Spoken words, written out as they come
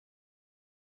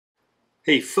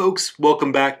Hey folks,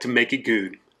 welcome back to Make It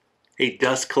Good. A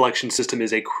dust collection system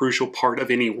is a crucial part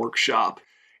of any workshop.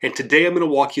 And today I'm going to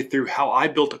walk you through how I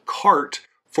built a cart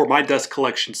for my dust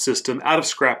collection system out of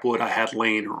scrap wood I had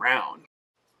laying around.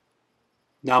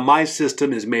 Now my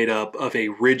system is made up of a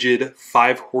rigid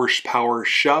 5 horsepower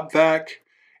shop vac,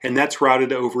 and that's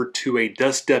routed over to a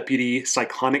Dust Deputy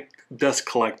cyclonic dust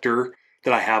collector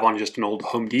that I have on just an old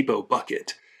Home Depot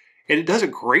bucket. And it does a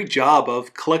great job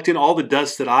of collecting all the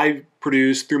dust that I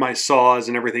produce through my saws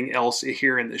and everything else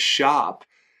here in the shop.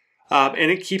 And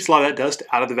it keeps a lot of that dust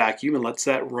out of the vacuum and lets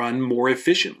that run more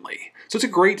efficiently. So it's a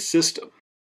great system.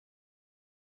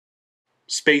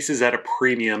 Space is at a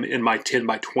premium in my 10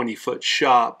 by 20 foot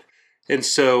shop. And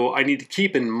so I need to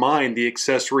keep in mind the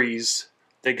accessories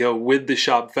that go with the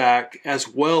shop vac, as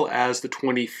well as the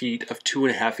 20 feet of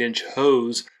 2.5-inch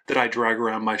hose that I drag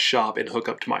around my shop and hook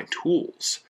up to my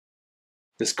tools.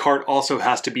 This cart also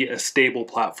has to be a stable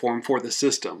platform for the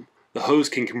system. The hose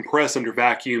can compress under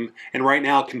vacuum and right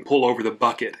now can pull over the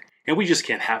bucket, and we just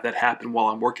can't have that happen while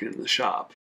I'm working in the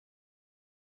shop.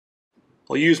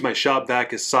 I'll use my shop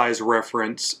vac as size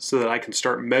reference so that I can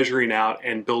start measuring out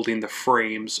and building the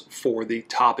frames for the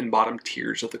top and bottom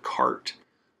tiers of the cart.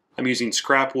 I'm using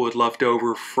scrap wood left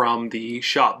over from the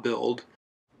shop build.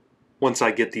 Once I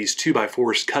get these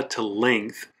 2x4s cut to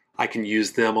length, I can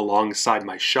use them alongside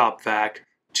my shop vac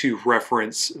to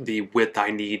reference the width I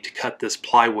need to cut this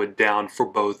plywood down for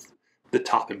both the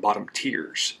top and bottom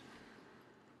tiers.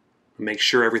 Make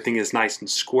sure everything is nice and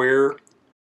square,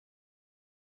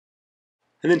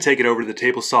 and then take it over to the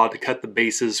table saw to cut the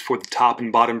bases for the top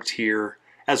and bottom tier,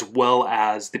 as well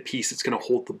as the piece that's going to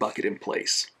hold the bucket in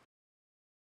place.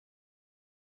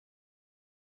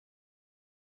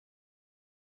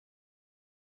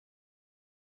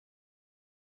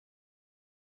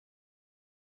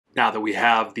 Now that we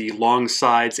have the long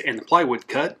sides and the plywood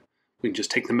cut, we can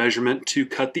just take the measurement to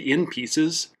cut the end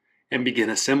pieces and begin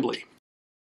assembly.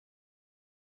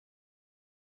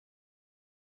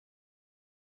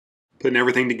 Putting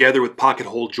everything together with pocket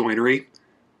hole joinery.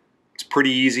 It's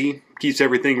pretty easy, keeps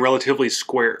everything relatively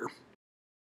square.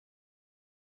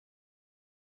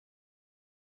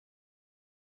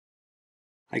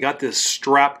 I got this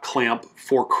strap clamp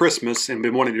for Christmas and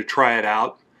been wanting to try it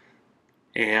out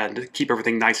and keep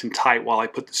everything nice and tight while I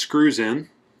put the screws in.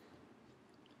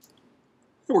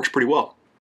 It works pretty well.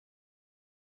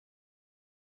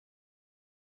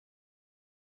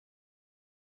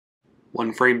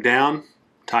 One frame down,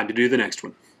 time to do the next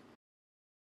one.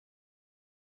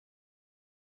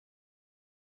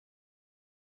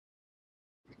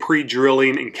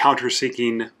 Pre-drilling and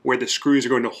countersinking where the screws are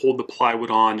going to hold the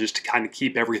plywood on just to kind of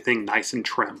keep everything nice and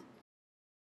trim.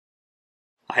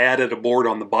 I added a board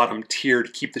on the bottom tier to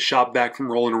keep the shop vac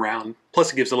from rolling around,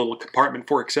 plus it gives a little compartment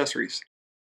for accessories.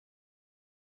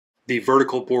 The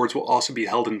vertical boards will also be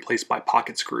held in place by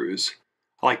pocket screws.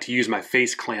 I like to use my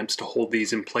face clamps to hold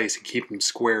these in place and keep them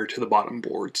square to the bottom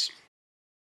boards.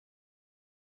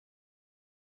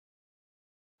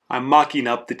 I'm mocking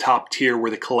up the top tier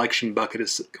where the collection bucket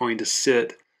is going to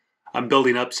sit. I'm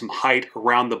building up some height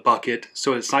around the bucket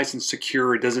so it's nice and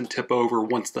secure. It doesn't tip over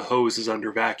once the hose is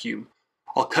under vacuum.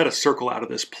 I'll cut a circle out of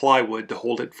this plywood to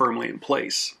hold it firmly in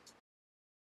place.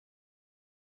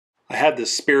 I have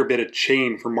this spare bit of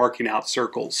chain for marking out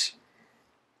circles.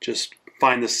 Just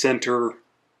find the center,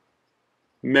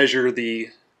 measure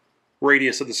the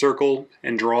radius of the circle,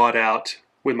 and draw it out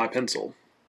with my pencil.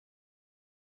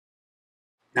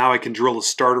 Now I can drill a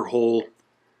starter hole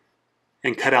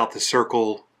and cut out the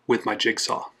circle with my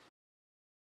jigsaw.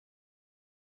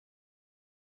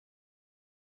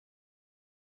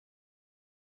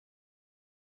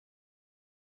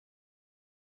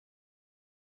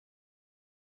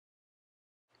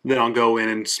 Then I'll go in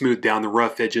and smooth down the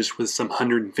rough edges with some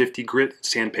 150 grit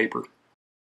sandpaper.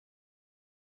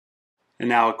 And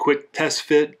now a quick test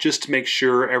fit just to make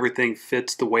sure everything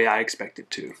fits the way I expect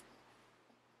it to.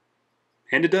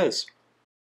 And it does.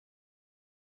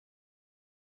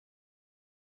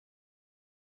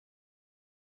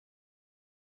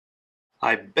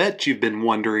 I bet you've been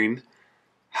wondering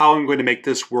how I'm going to make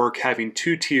this work having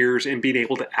 2 tiers and being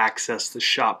able to access the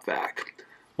shop vac.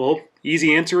 Well,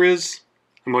 easy answer is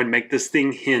I'm going to make this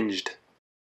thing hinged.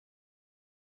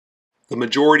 The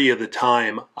majority of the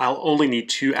time, I'll only need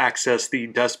to access the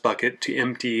dust bucket to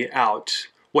empty out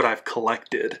what I've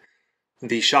collected.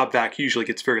 The shop vac usually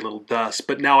gets very little dust,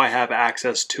 but now I have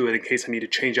access to it in case I need to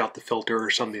change out the filter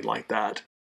or something like that.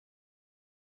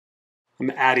 I'm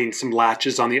adding some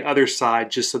latches on the other side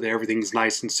just so that everything's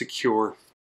nice and secure.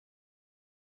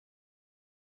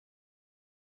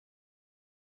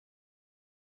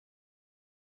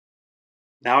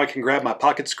 Now I can grab my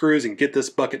pocket screws and get this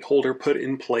bucket holder put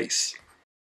in place.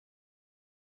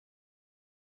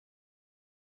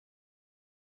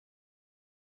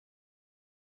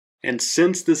 And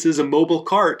since this is a mobile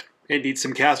cart, it needs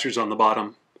some casters on the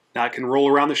bottom. Now I can roll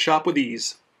around the shop with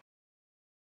ease.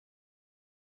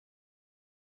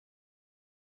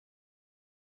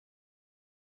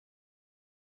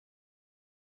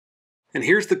 And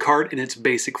here's the cart in its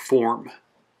basic form.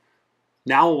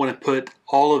 Now I want to put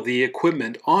all of the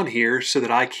equipment on here so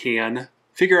that I can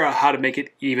figure out how to make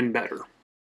it even better.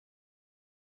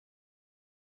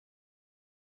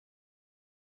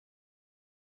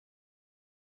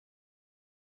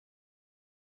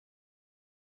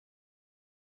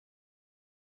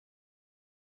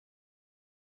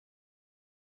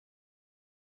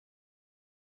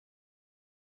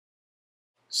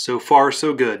 So far,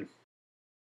 so good.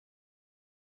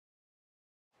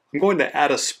 I'm going to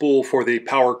add a spool for the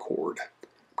power cord.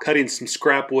 Cutting some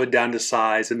scrap wood down to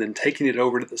size and then taking it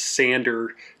over to the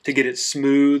sander to get it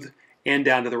smooth and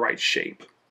down to the right shape.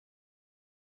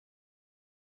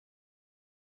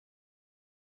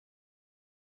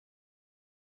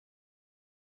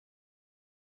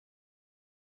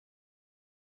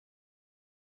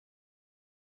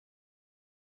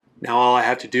 Now all I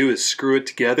have to do is screw it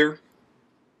together,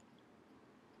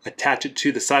 attach it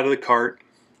to the side of the cart,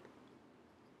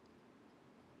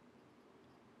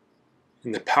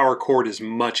 and the power cord is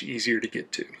much easier to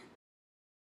get to.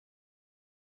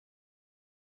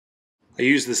 I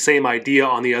use the same idea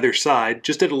on the other side,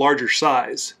 just at a larger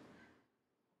size.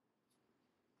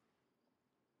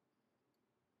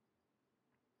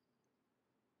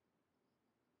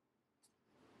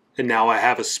 And now I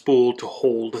have a spool to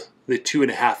hold the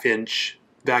 2.5-inch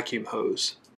vacuum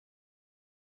hose.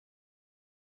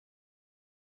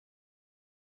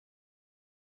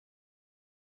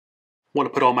 Want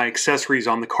to put all my accessories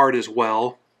on the cart as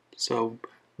well, so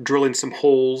drilling some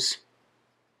holes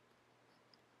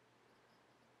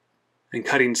and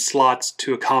cutting slots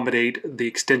to accommodate the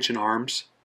extension arms.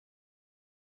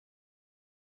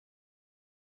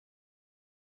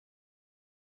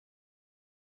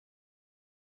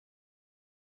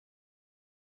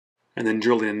 And then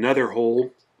drilling another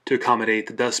hole to accommodate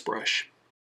the dust brush.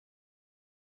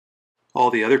 All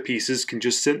the other pieces can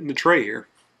just sit in the tray here.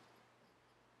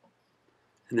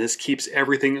 And this keeps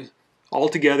everything all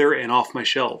together and off my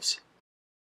shelves.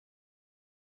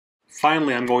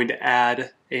 Finally, I'm going to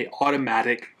add an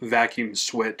automatic vacuum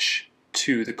switch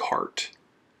to the cart.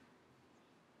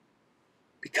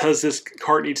 Because this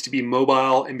cart needs to be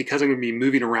mobile and because I'm going to be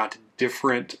moving around to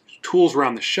different tools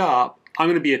around the shop, I'm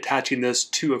going to be attaching this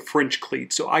to a French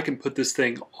cleat so I can put this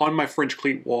thing on my French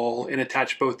cleat wall and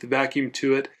attach both the vacuum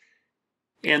to it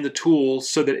and the tool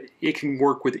so that it can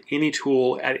work with any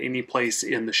tool at any place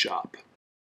in the shop.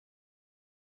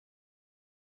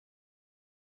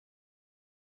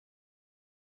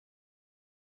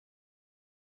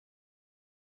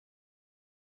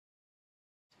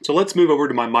 So let's move over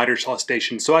to my miter saw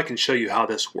station so I can show you how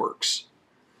this works.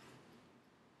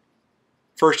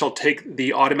 First, I'll take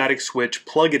the automatic switch,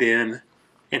 plug it in,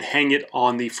 and hang it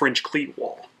on the French cleat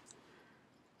wall.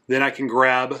 Then I can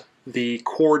grab the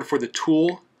cord for the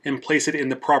tool and place it in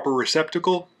the proper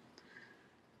receptacle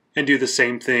and do the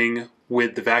same thing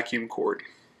with the vacuum cord.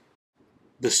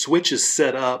 The switch is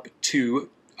set up to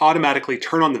automatically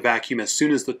turn on the vacuum as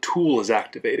soon as the tool is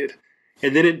activated,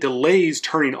 and then it delays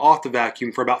turning off the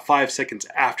vacuum for about 5 seconds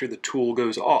after the tool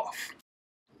goes off.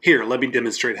 Here, let me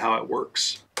demonstrate how it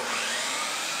works.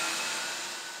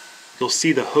 You'll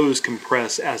see the hose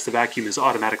compress as the vacuum is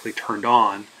automatically turned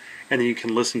on, and then you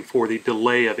can listen for the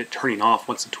delay of it turning off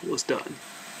once the tool is done.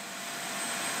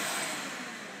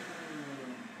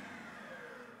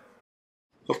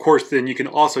 Of course, then you can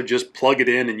also just plug it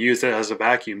in and use it as a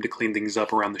vacuum to clean things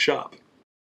up around the shop.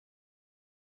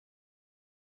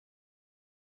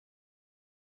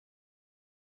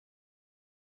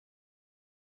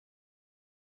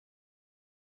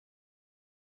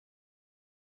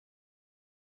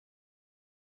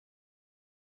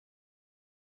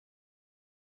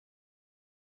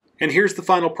 And here's the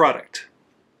final product.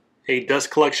 A dust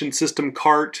collection system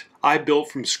cart I built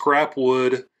from scrap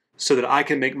wood so that I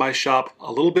can make my shop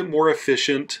a little bit more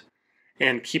efficient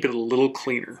and keep it a little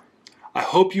cleaner. I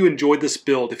hope you enjoyed this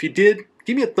build. If you did,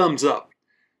 give me a thumbs up.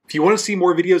 If you want to see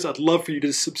more videos, I'd love for you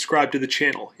to subscribe to the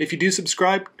channel. If you do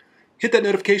subscribe, hit that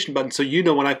notification button so you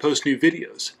know when I post new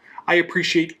videos. I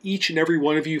appreciate each and every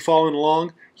one of you following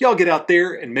along. Y'all get out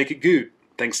there and make it good.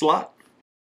 Thanks a lot.